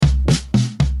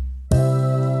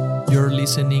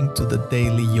listening to the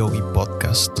Daily Yogi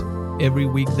Podcast. Every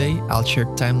weekday, I'll share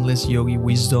timeless yogi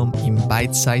wisdom in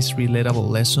bite-sized relatable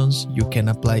lessons you can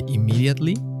apply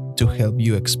immediately to help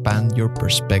you expand your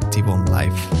perspective on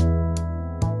life.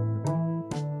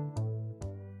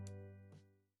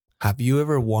 Have you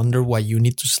ever wondered why you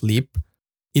need to sleep?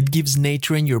 It gives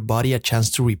nature and your body a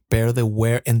chance to repair the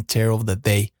wear and tear of the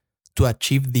day. To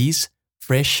achieve this,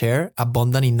 fresh air,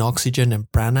 abundant in oxygen and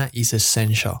prana, is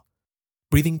essential.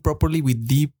 Breathing properly with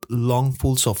deep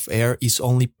lungfuls of air is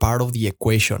only part of the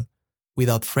equation.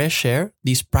 Without fresh air,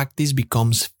 this practice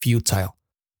becomes futile.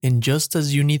 And just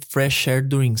as you need fresh air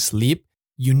during sleep,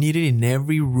 you need it in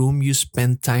every room you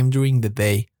spend time during the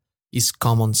day. It's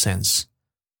common sense.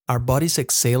 Our bodies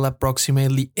exhale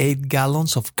approximately 8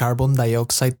 gallons of carbon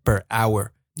dioxide per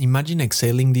hour. Imagine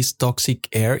exhaling this toxic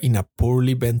air in a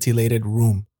poorly ventilated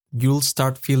room. You'll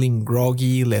start feeling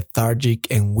groggy,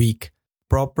 lethargic, and weak.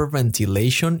 Proper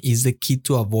ventilation is the key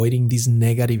to avoiding these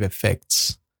negative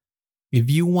effects. If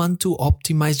you want to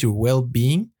optimize your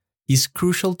well-being, it's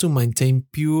crucial to maintain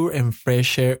pure and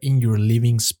fresh air in your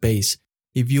living space.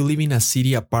 If you live in a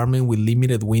city apartment with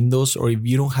limited windows, or if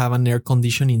you don't have an air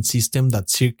conditioning system that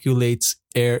circulates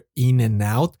air in and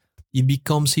out, it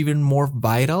becomes even more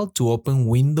vital to open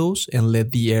windows and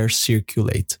let the air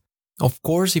circulate. Of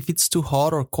course, if it's too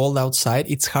hot or cold outside,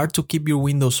 it's hard to keep your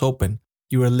windows open.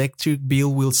 Your electric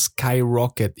bill will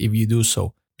skyrocket if you do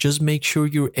so. Just make sure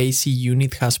your AC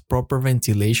unit has proper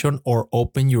ventilation or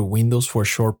open your windows for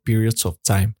short periods of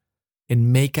time.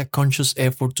 And make a conscious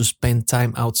effort to spend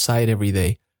time outside every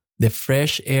day. The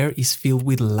fresh air is filled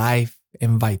with life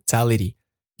and vitality.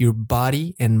 Your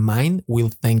body and mind will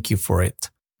thank you for it.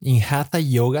 In Hatha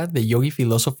Yoga, the yogi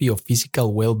philosophy of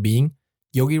physical well-being,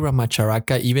 Yogi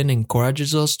Ramacharaka even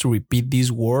encourages us to repeat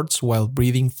these words while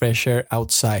breathing fresh air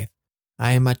outside.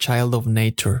 I am a child of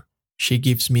nature. She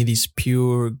gives me this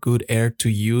pure, good air to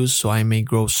use so I may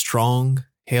grow strong,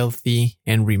 healthy,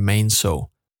 and remain so.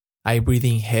 I breathe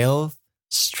in health,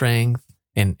 strength,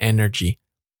 and energy.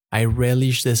 I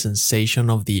relish the sensation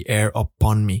of the air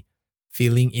upon me,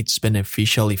 feeling its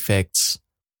beneficial effects.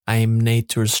 I am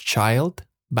nature's child,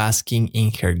 basking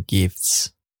in her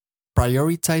gifts.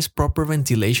 Prioritize proper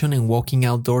ventilation and walking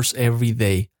outdoors every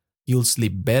day. You'll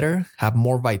sleep better, have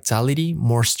more vitality,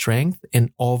 more strength,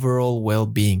 and overall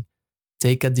well-being.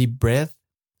 Take a deep breath,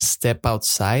 step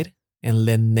outside, and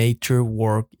let nature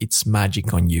work its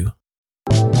magic on you.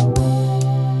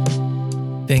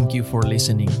 Thank you for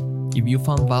listening. If you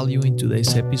found value in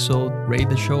today's episode, rate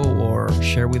the show or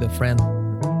share with a friend.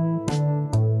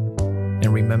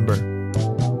 And remember,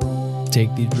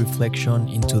 take this reflection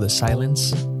into the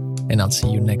silence, and I'll see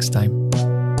you next time.